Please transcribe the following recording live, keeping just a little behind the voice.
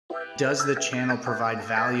Does the channel provide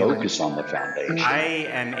value? Focus on the foundation. I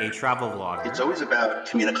am a travel vlogger. It's always about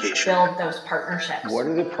communication. Build those partnerships. What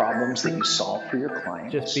are the problems that you solve for your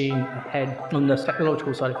clients? Just being ahead on the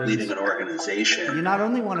technological side of things. Leading an organization. You not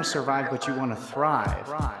only want to survive, but you want to thrive.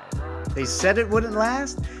 They said it wouldn't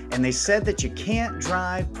last, and they said that you can't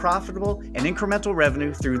drive profitable and incremental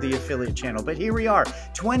revenue through the affiliate channel. But here we are,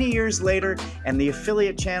 20 years later, and the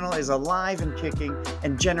affiliate channel is alive and kicking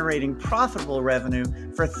and generating profitable revenue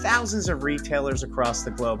for thousands of retailers across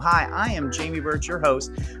the globe. Hi, I am Jamie Birch, your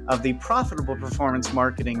host of the Profitable Performance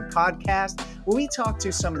Marketing Podcast, where we talk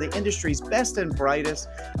to some of the industry's best and brightest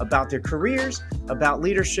about their careers, about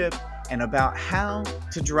leadership, and about how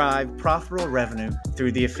to drive profitable revenue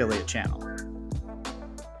through the affiliate channel.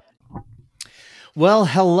 Well,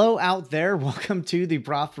 hello out there. Welcome to the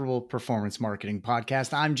Profitable Performance Marketing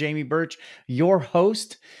Podcast. I'm Jamie Birch, your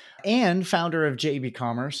host and founder of JB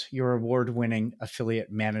Commerce, your award-winning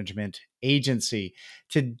affiliate management agency.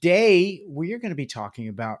 Today, we are going to be talking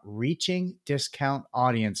about reaching discount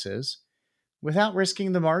audiences without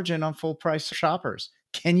risking the margin on full price shoppers.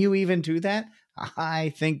 Can you even do that?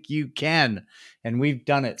 I think you can, and we've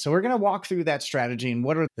done it. So we're going to walk through that strategy and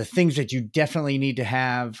what are the things that you definitely need to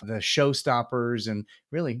have, the showstoppers, and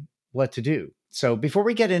really what to do. So before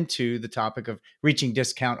we get into the topic of reaching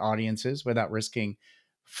discount audiences without risking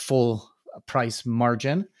full price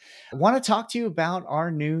margin, I want to talk to you about our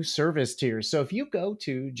new service tiers. So if you go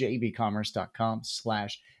to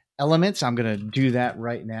jbcommerce.com/elements, I'm going to do that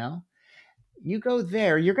right now. You go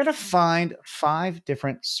there, you're going to find 5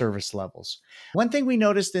 different service levels. One thing we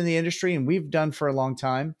noticed in the industry, and we've done for a long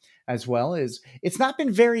time as well, is it's not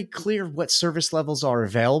been very clear what service levels are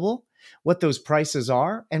available, what those prices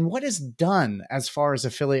are, and what is done as far as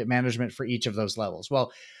affiliate management for each of those levels.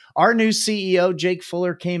 Well, our new CEO, Jake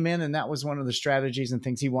Fuller, came in, and that was one of the strategies and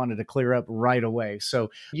things he wanted to clear up right away.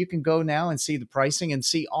 So you can go now and see the pricing and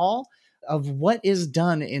see all of what is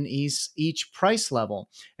done in each price level.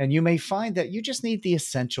 And you may find that you just need the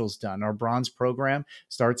essentials done. Our bronze program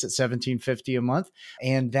starts at $17.50 a month,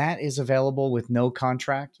 and that is available with no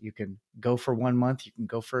contract. You can go for 1 month. You can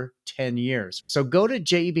go for 10 years. So go to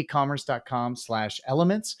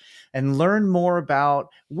jebcommerce.com/elements and learn more about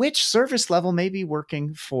which service level may be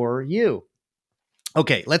working for you.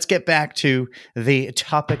 Okay, let's get back to the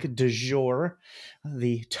topic du jour,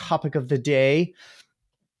 the topic of the day.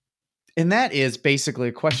 And that is basically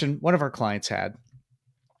a question one of our clients had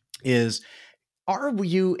is, are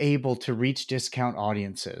you able to reach discount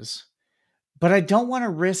audiences? But I don't want to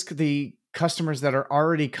risk the customers that are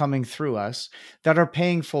already coming through us that are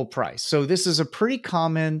paying full price. So this is a pretty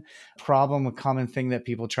common problem, a common thing that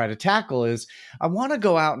people try to tackle is, I want to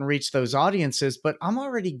go out and reach those audiences, but I'm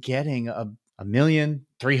already getting a million,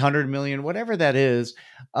 300 million, whatever that is,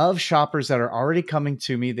 of shoppers that are already coming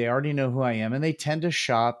to me. They already know who I am, and they tend to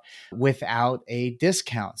shop without a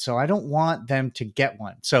discount. So I don't want them to get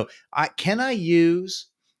one. So can I use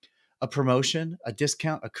a promotion, a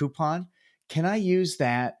discount, a coupon? Can I use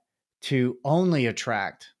that to only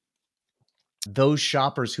attract those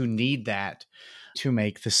shoppers who need that to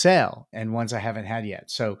make the sale, and ones I haven't had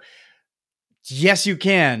yet? So yes, you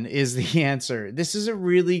can is the answer. This is a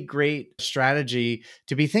really great strategy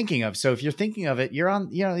to be thinking of. So if you're thinking of it, you're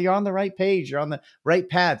on the right page, you're on the right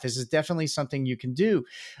path. This is definitely something you can do.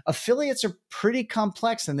 Affiliates are pretty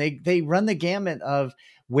complex, and they run the gamut of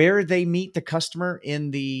where they meet the customer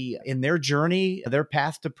in their journey, their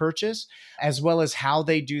path to purchase, as well as how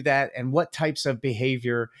they do that and what types of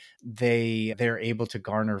behavior they're able to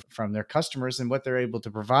garner from their customers and what they're able to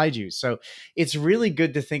provide you. So it's really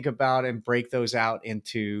good to think about and break those out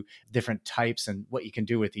into different types and what you can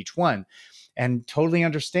do with each one. And totally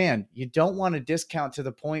understand, you don't want to discount to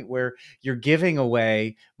the point where you're giving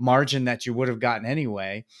away margin that you would have gotten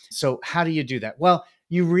anyway. So how do you do that? Well,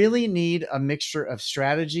 you really need a mixture of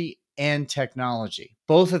strategy and technology.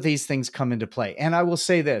 Both of these things come into play. And I will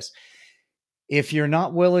say this, if you're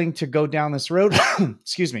not willing to go down this road,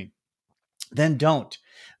 excuse me, then don't.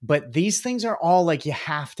 But these things are all like, you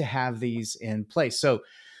have to have these in place. So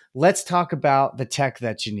let's talk about the tech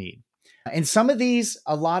that you need. And some of these,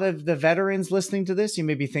 a lot of the veterans listening to this, you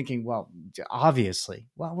may be thinking, well, obviously,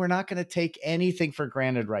 we're not going to take anything for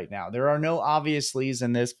granted right now. There are no obviously's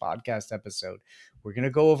in this podcast episode. We're going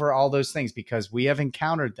to go over all those things because we have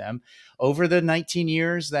encountered them over the 19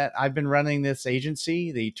 years that I've been running this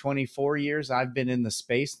agency, the 24 years I've been in the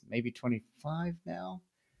space, maybe 25 now,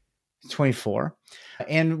 24,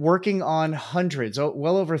 and working on hundreds,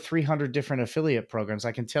 well over 300 different affiliate programs.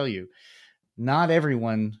 I can tell you, not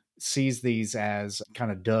everyone sees these as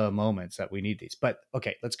kind of duh moments that we need these. But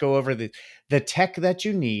okay, let's go over the tech that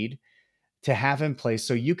you need to have in place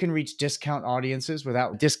so you can reach discount audiences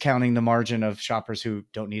without discounting the margin of shoppers who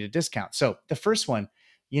don't need a discount. So the first one,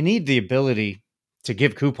 you need the ability to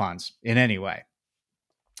give coupons in any way.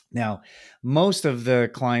 Now, most of the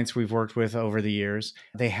clients we've worked with over the years,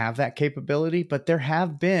 they have that capability, but there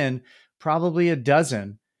have been probably a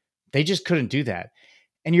dozen. They just couldn't do that.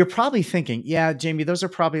 And you're probably thinking, yeah, Jamie, those are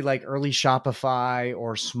probably like early Shopify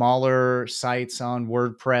or smaller sites on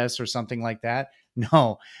WordPress or something like that.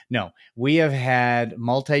 No, no. We have had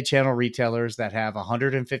multi-channel retailers that have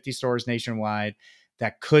 150 stores nationwide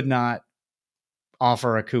that could not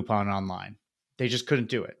offer a coupon online. They just couldn't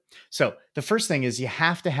do it. So the first thing is you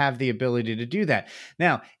have to have the ability to do that.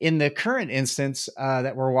 Now, in the current instance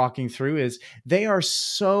that we're walking through is they are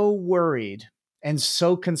so worried and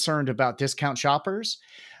so concerned about discount shoppers,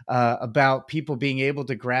 about people being able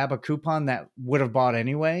to grab a coupon that would have bought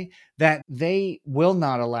anyway, that they will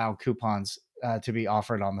not allow coupons to be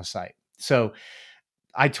offered on the site. So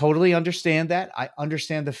I totally understand that. I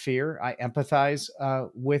understand the fear. I empathize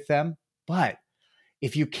with them. But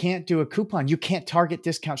if you can't do a coupon, you can't target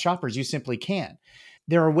discount shoppers. You simply can't.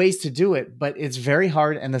 There are ways to do it, but it's very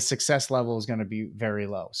hard and the success level is going to be very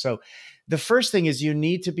low. So the first thing is you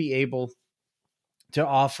need to be able to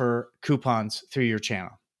offer coupons through your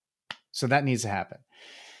channel. So that needs to happen.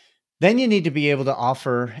 Then you need to be able to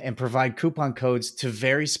offer and provide coupon codes to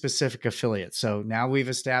very specific affiliates. So now we've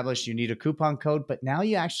established you need a coupon code, but now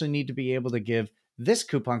you actually need to be able to give this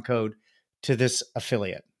coupon code to this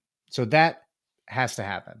affiliate. So that has to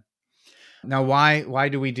happen. Now, why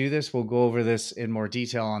do we do this? We'll go over this in more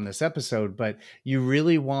detail on this episode, but you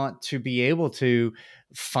really want to be able to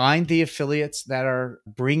find the affiliates that are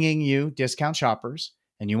bringing you discount shoppers,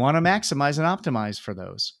 and you want to maximize and optimize for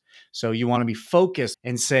those. So you want to be focused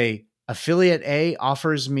and say, affiliate A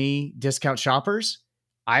offers me discount shoppers.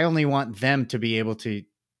 I only want them to be able to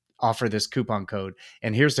offer this coupon code.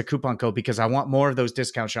 And here's the coupon code because I want more of those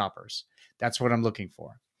discount shoppers. That's what I'm looking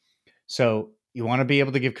for. So you want to be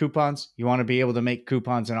able to give coupons. You want to be able to make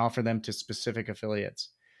coupons and offer them to specific affiliates.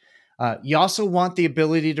 You also want the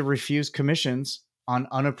ability to refuse commissions on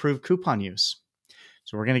unapproved coupon use.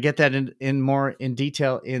 So we're going to get that in more in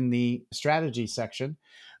detail in the strategy section.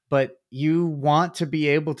 But you want to be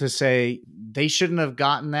able to say, they shouldn't have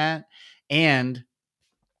gotten that, and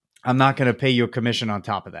I'm not going to pay you a commission on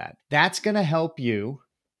top of that. That's going to help you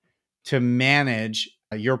to manage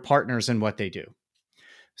your partners and what they do.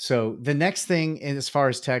 So the next thing, as far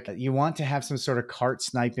as tech, you want to have some sort of cart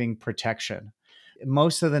sniping protection.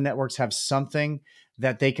 Most of the networks have something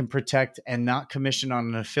that they can protect and not commission on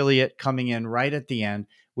an affiliate coming in right at the end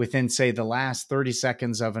within, say, the last 30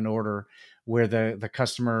 seconds of an order where the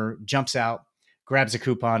customer jumps out, grabs a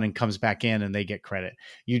coupon and comes back in and they get credit.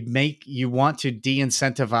 You want to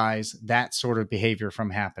de-incentivize that sort of behavior from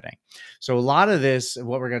happening. So a lot of this,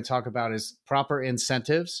 what we're going to talk about is proper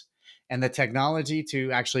incentives and the technology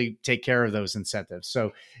to actually take care of those incentives.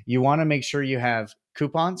 So you want to make sure you have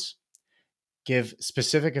coupons, give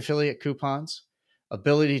specific affiliate coupons,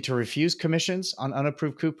 ability to refuse commissions on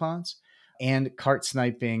unapproved coupons, and cart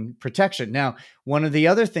sniping protection. Now, one of the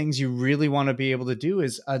other things you really want to be able to do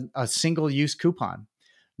is a single-use coupon,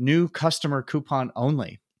 new customer coupon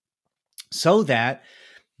only, so that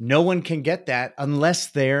no one can get that unless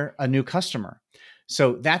they're a new customer.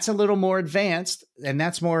 So that's a little more advanced, and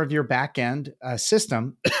that's more of your back-end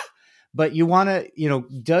system. But you want to,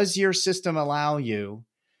 does your system allow you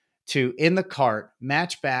to, in the cart,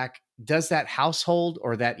 match back, does that household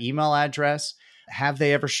or that email address, have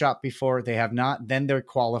they ever shopped before? They have not, then they're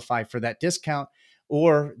qualified for that discount,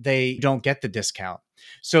 or they don't get the discount.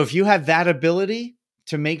 So if you have that ability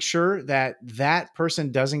to make sure that that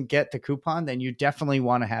person doesn't get the coupon, then you definitely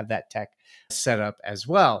want to have that tech set up as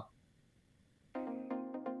well.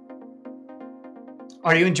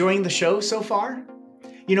 Are you enjoying the show so far?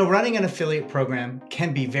 Running an affiliate program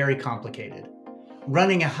can be very complicated.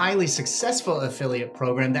 Running a highly successful affiliate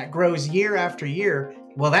program that grows year after year,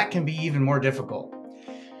 well, that can be even more difficult.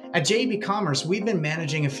 At JB Commerce, we've been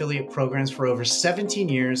managing affiliate programs for over 17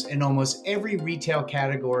 years in almost every retail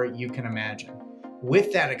category you can imagine.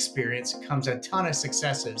 With that experience comes a ton of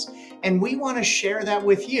successes, and we want to share that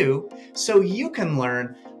with you so you can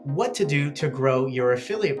learn what to do to grow your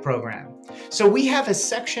affiliate program. So we have a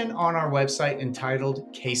section on our website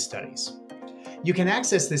entitled Case Studies. You can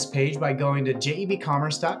access this page by going to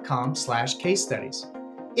jebcommerce.com/case studies.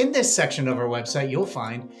 In this section of our website, you'll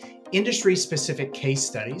find industry-specific case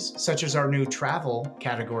studies, such as our new travel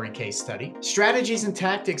category case study, strategies and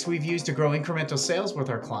tactics we've used to grow incremental sales with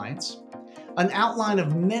our clients, an outline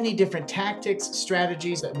of many different tactics,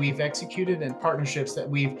 strategies that we've executed, and partnerships that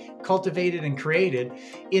we've cultivated and created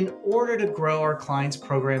in order to grow our clients'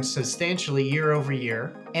 programs substantially year over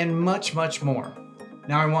year, and much, much more.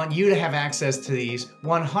 Now, I want you to have access to these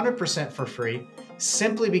 100% for free,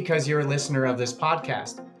 simply because you're a listener of this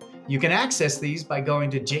podcast. You can access these by going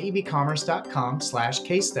to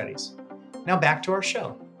jebcommerce.com/case studies. Now back to our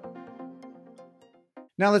show.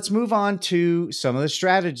 Now let's move on to some of the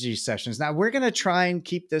strategy sessions. Now we're going to try and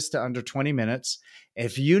keep this to under 20 minutes.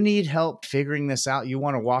 If you need help figuring this out, you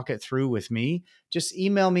want to walk it through with me, just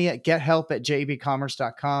email me at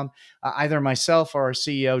gethelp@jebcommerce.com. Either myself or our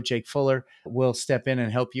CEO, Jake Fuller, will step in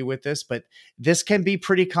and help you with this. But this can be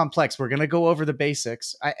pretty complex. We're going to go over the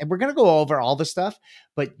basics. And we're going to go over all the stuff,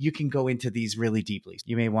 but you can go into these really deeply.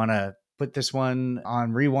 You may want to put this one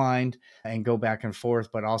on rewind and go back and forth,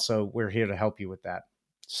 but also we're here to help you with that.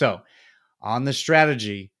 So on the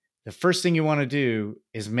strategy, the first thing you want to do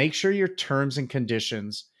is make sure your terms and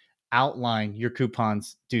conditions outline your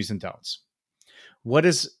coupon's do's and don'ts. What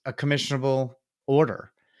is a commissionable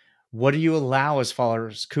order? What do you allow as far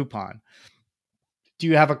as coupon? Do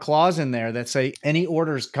you have a clause in there that say any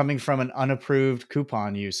orders coming from an unapproved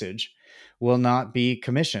coupon usage will not be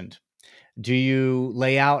commissioned? Do you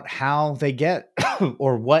lay out how they get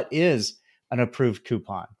or what is an approved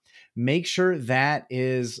coupon? Make sure that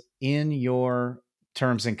is in your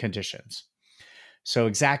terms and conditions. So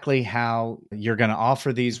exactly how you're going to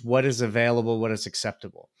offer these, what is available, what is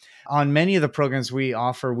acceptable. On many of the programs we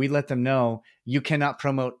offer, we let them know you cannot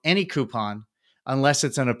promote any coupon unless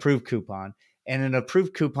it's an approved coupon. And an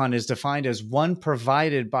approved coupon is defined as one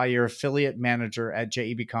provided by your affiliate manager at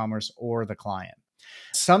JEB Commerce or the client.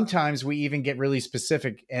 Sometimes we even get really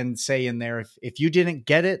specific and say in there, if you didn't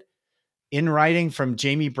get it in writing from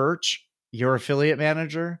Jamie Birch, your affiliate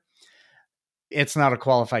manager, it's not a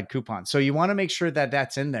qualified coupon. So you want to make sure that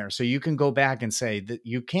that's in there so you can go back and say that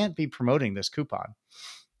you can't be promoting this coupon.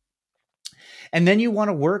 And then you want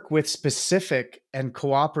to work with specific and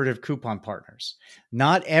cooperative coupon partners.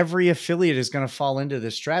 Not every affiliate is going to fall into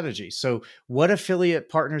this strategy. So what affiliate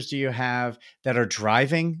partners do you have that are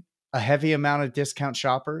driving a heavy amount of discount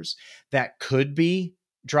shoppers, that could be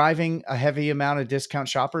driving a heavy amount of discount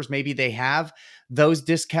shoppers? Maybe they have those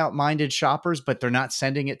discount minded shoppers, but they're not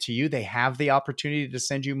sending it to you. They have the opportunity to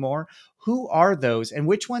send you more. Who are those, and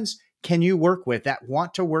which ones can you work with that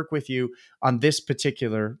want to work with you on this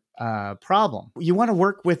particular problem? You want to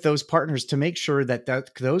work with those partners to make sure that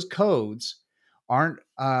those codes aren't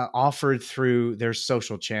offered through their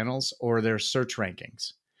social channels or their search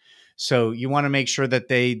rankings. So you want to make sure that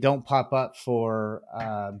they don't pop up for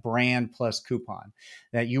brand plus coupon,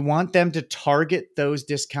 that you want them to target those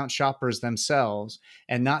discount shoppers themselves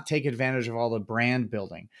and not take advantage of all the brand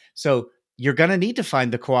building. So you're going to need to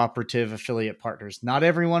find the cooperative affiliate partners. Not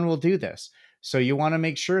everyone will do this. So you want to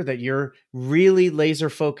make sure that you're really laser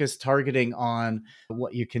focused targeting on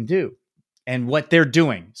what you can do and what they're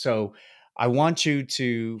doing. So I want you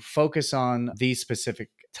to focus on these specific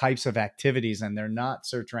types of activities, and they're not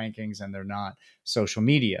search rankings and they're not social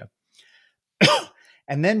media.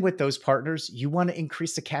 And then with those partners, you want to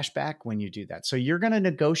increase the cash back when you do that. So you're going to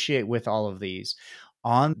negotiate with all of these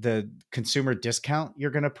on the consumer discount you're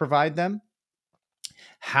going to provide them,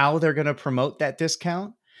 how they're going to promote that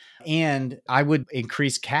discount. And I would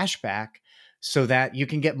increase cash back so that you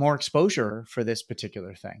can get more exposure for this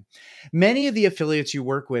particular thing. Many of the affiliates you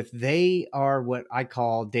work with, they are what I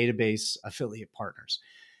call database affiliate partners.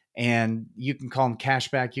 And you can call them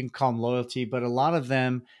cashback, you can call them loyalty, but a lot of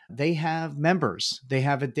them, they have members. They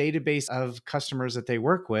have a database of customers that they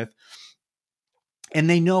work with, and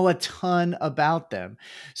they know a ton about them.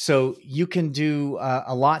 So you can do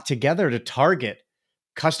a lot together to target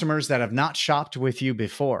customers that have not shopped with you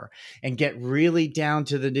before and get really down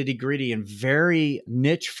to the nitty gritty and very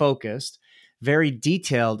niche focused, very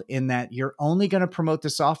detailed in that you're only going to promote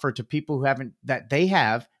this offer to people who haven't, that they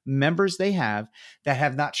have, members they have that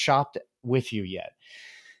have not shopped with you yet.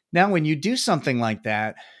 Now, when you do something like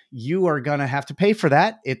that, you are going to have to pay for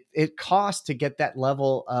that. It costs to get that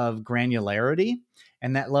level of granularity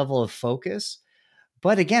and that level of focus.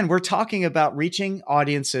 But again, we're talking about reaching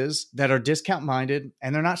audiences that are discount minded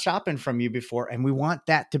and they're not shopping from you before. And we want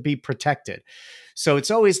that to be protected. So it's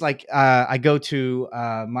always like I go to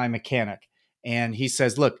my mechanic and he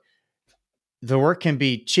says, look, the work can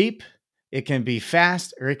be cheap, it can be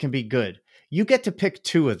fast, or it can be good. You get to pick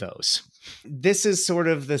two of those. This is sort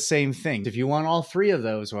of the same thing. If you want all three of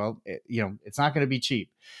those, well, it's not going to be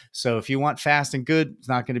cheap. So if you want fast and good, it's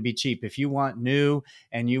not going to be cheap. If you want new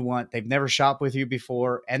and they've never shopped with you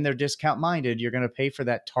before and they're discount minded, you're going to pay for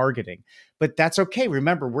that targeting. But that's okay.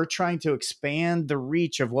 Remember, we're trying to expand the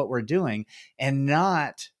reach of what we're doing and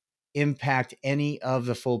not impact any of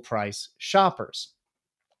the full price shoppers.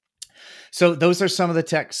 So those are some of the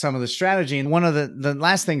tech, some of the strategy. And one of the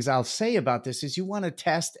last things I'll say about this is you want to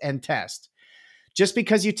test and test. Just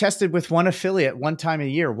because you tested with one affiliate one time a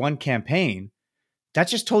year, one campaign, that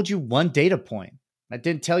just told you one data point. That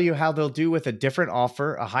didn't tell you how they'll do with a different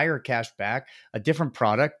offer, a higher cash back, a different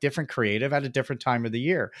product, different creative at a different time of the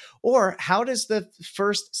year. Or how does the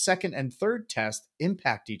first, second, and third test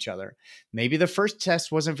impact each other? Maybe the first test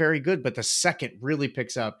wasn't very good, but the second really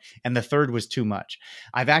picks up and the third was too much.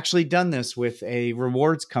 I've actually done this with a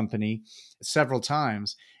rewards company several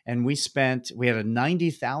times, and we had a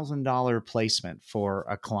 $90,000 placement for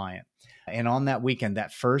a client. And on that weekend,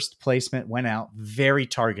 that first placement went out very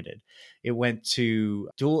targeted. It went to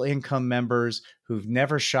dual income members who've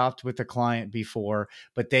never shopped with the client before,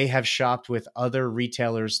 but they have shopped with other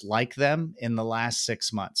retailers like them in the last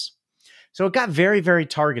 6 months. So it got very, very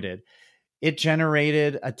targeted. It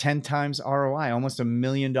generated a 10 times ROI, almost $1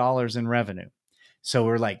 million in revenue. So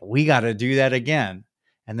we're like, we got to do that again.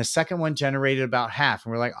 And the second one generated about half.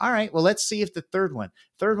 And we're like, all right, well, let's see if the third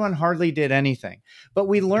one hardly did anything. But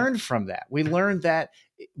we learned from that. We learned that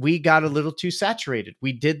we got a little too saturated.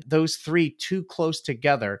 We did those three too close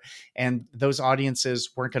together. And those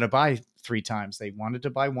audiences weren't going to buy 3 times. They wanted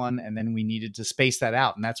to buy one. And then we needed to space that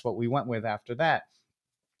out. And that's what we went with after that.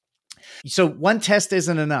 So one test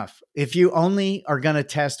isn't enough. If you only are going to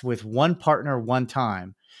test with one partner one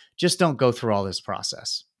time, just don't go through all this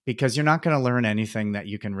process, because you're not going to learn anything that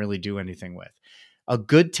you can really do anything with. A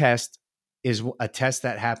good test is a test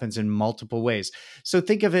that happens in multiple ways. So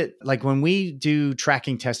think of it like when we do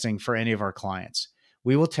tracking testing for any of our clients,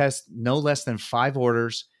 we will test no less than 5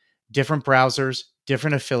 orders, different browsers,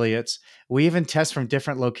 different affiliates. We even test from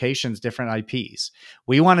different locations, different IPs.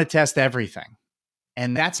 We want to test everything.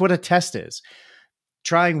 And that's what a test is.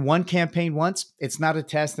 Trying one campaign once, it's not a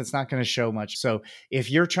test. It's not going to show much. So if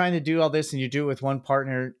you're trying to do all this and you do it with one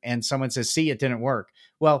partner and someone says, see, it didn't work.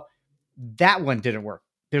 Well, that one didn't work.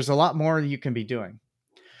 There's a lot more you can be doing.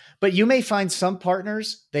 But you may find some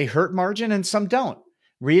partners, they hurt margin and some don't.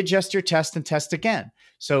 Readjust your test and test again.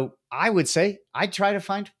 So I would say I'd try to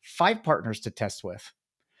find 5 partners to test with,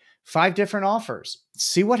 5 different offers,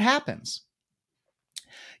 see what happens.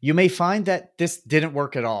 You may find that this didn't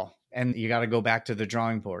work at all, and you got to go back to the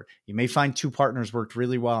drawing board. You may find 2 partners worked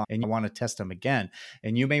really well and you want to test them again.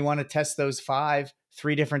 And you may want to test those 5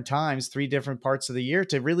 3 different times, 3 different parts of the year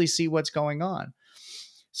to really see what's going on.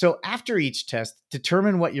 So after each test,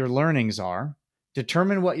 determine what your learnings are,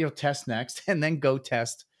 determine what you'll test next, and then go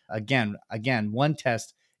test again. Again, one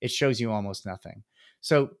test, it shows you almost nothing.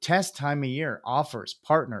 So test time of year, offers,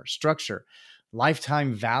 partner, structure,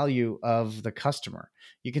 lifetime value of the customer.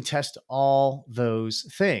 You can test all those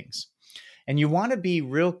things. And you want to be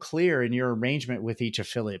real clear in your arrangement with each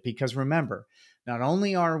affiliate, because remember, not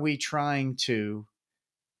only are we trying to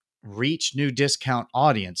reach new discount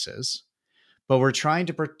audiences, but we're trying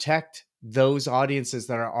to protect those audiences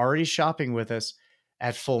that are already shopping with us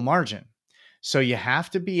at full margin. So you have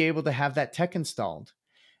to be able to have that tech installed.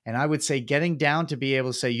 And I would say getting down to be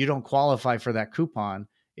able to say you don't qualify for that coupon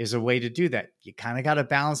is a way to do that. You kind of got to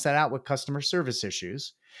balance that out with customer service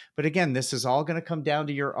issues. But again, this is all going to come down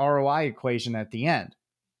to your ROI equation at the end.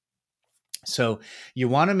 So you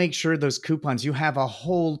want to make sure those coupons, you have a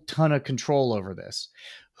whole ton of control over this,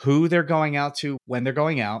 who they're going out to, when they're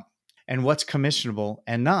going out, and what's commissionable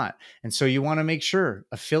and not. And so you want to make sure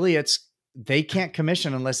affiliates, they can't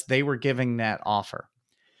commission unless they were giving that offer.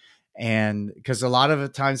 And because a lot of the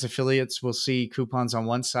times affiliates will see coupons on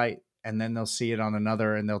one site and then they'll see it on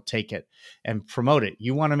another and they'll take it and promote it.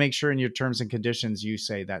 You want to make sure in your terms and conditions, you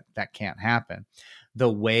say that that can't happen. The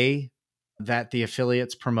way that the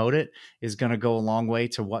affiliates promote it is going to go a long way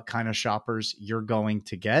to what kind of shoppers you're going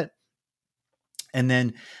to get. And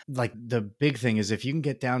then like the big thing is if you can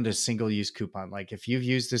get down to single use coupon, like if you've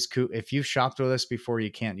used this, if you've shopped with us before,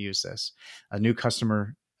 you can't use this, a new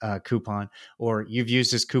customer coupon, or you've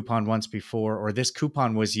used this coupon once before, or this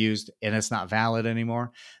coupon was used and it's not valid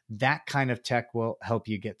anymore. That kind of tech will help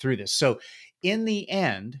you get through this. So in the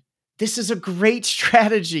end, this is a great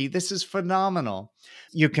strategy. This is phenomenal.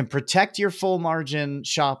 You can protect your full margin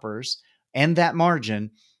shoppers and that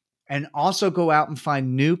margin, and also go out and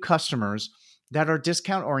find new customers that are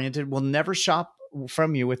discount oriented, will never shop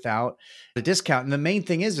from you without a discount. And the main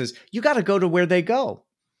thing is you got to go to where they go.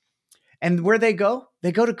 And where they go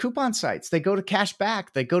to coupon sites, they go to cash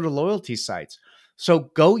back, they go to loyalty sites.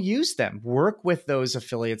 So go use them. Work with those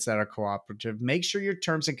affiliates that are cooperative. Make sure your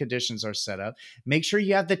terms and conditions are set up. Make sure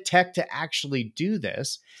you have the tech to actually do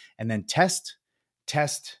this, and then test,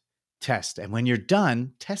 test, test. And when you're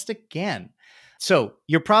done, test again. So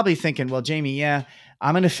you're probably thinking, well, Jamie, yeah,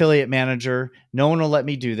 I'm an affiliate manager. No one will let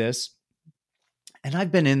me do this. And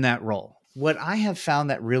I've been in that role. What I have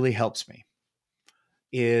found that really helps me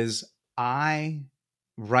is I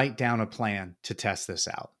write down a plan to test this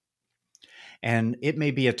out. And it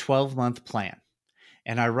may be a 12-month plan.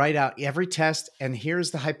 And I write out every test, and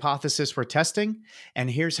here's the hypothesis we're testing,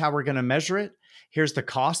 and here's how we're going to measure it. Here's the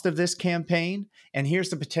cost of this campaign, and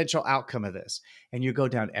here's the potential outcome of this. And you go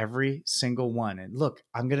down every single one. And look,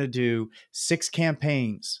 I'm going to do 6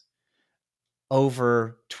 campaigns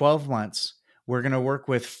over 12 months. We're going to work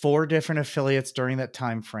with 4 different affiliates during that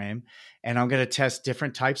time frame, and I'm going to test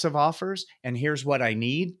different types of offers. And here's what I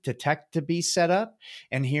need to tech to be set up,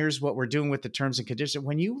 and here's what we're doing with the terms and conditions.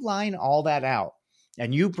 When you line all that out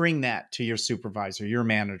and you bring that to your supervisor, your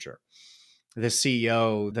manager, the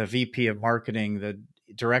CEO, the VP of marketing, the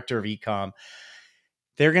director of ecom,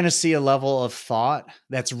 they're going to see a level of thought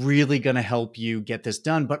that's really going to help you get this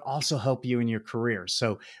done, but also help you in your career.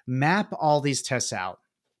 So map all these tests out.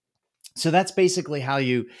 So that's basically how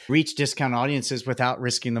you reach discount audiences without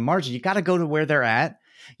risking the margin. You got to go to where they're at.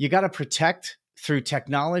 You got to protect through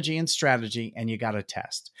technology and strategy, and you got to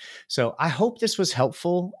test. So I hope this was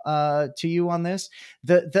helpful to you on this.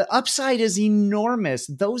 The upside is enormous.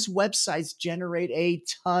 Those websites generate a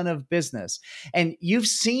ton of business. And you've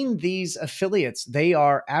seen these affiliates. They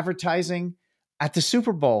are advertising at the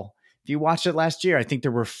Super Bowl. If you watched it last year, I think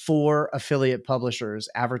there were 4 affiliate publishers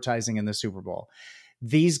advertising in the Super Bowl.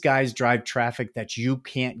 These guys drive traffic that you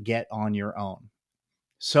can't get on your own.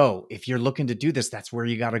 So if you're looking to do this, that's where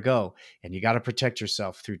you got to go. And you got to protect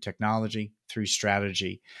yourself through technology, through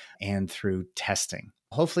strategy, and through testing.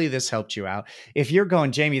 Hopefully this helped you out. If you're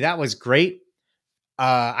going, Jamie, that was great,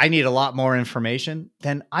 I need a lot more information,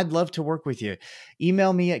 then I'd love to work with you.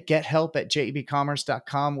 Email me at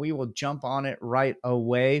gethelp@jebcommerce.com. We will jump on it right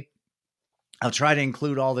away. I'll try to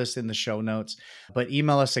include all this in the show notes, but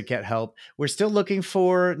email us at GetHelp. We're still looking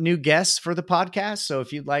for new guests for the podcast. So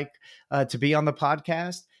if you'd like to be on the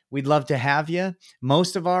podcast, we'd love to have you.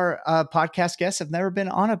 Most of our podcast guests have never been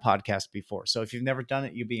on a podcast before. So if you've never done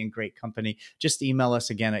it, you'll be in great company. Just email us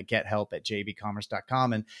again at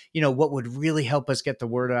gethelp@jbcommerce.com. And, what would really help us get the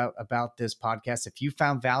word out about this podcast, if you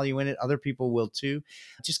found value in it, other people will too.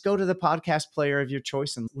 Just go to the podcast player of your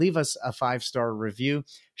choice and leave us a 5-star review.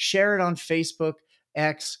 Share it on Facebook,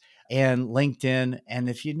 X, and LinkedIn. And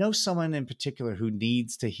if you know someone in particular who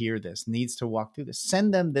needs to hear this, needs to walk through this,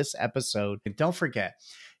 send them this episode. And don't forget,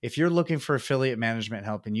 if you're looking for affiliate management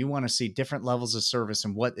help and you want to see different levels of service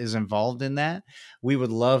and what is involved in that, we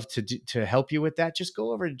would love to help you with that. Just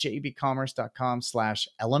go over to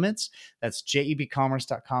jebcommerce.com/elements. That's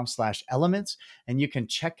jebcommerce.com/elements. And you can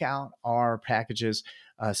check out our packages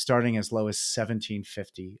starting as low as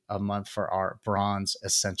 $17.50 a month for our bronze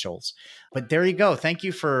essentials. But there you go. Thank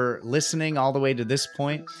you for listening all the way to this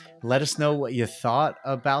point. Let us know what you thought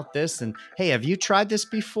about this. And hey, have you tried this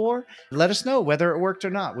before? Let us know whether it worked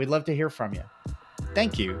or not. We'd love to hear from you.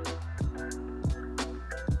 Thank you.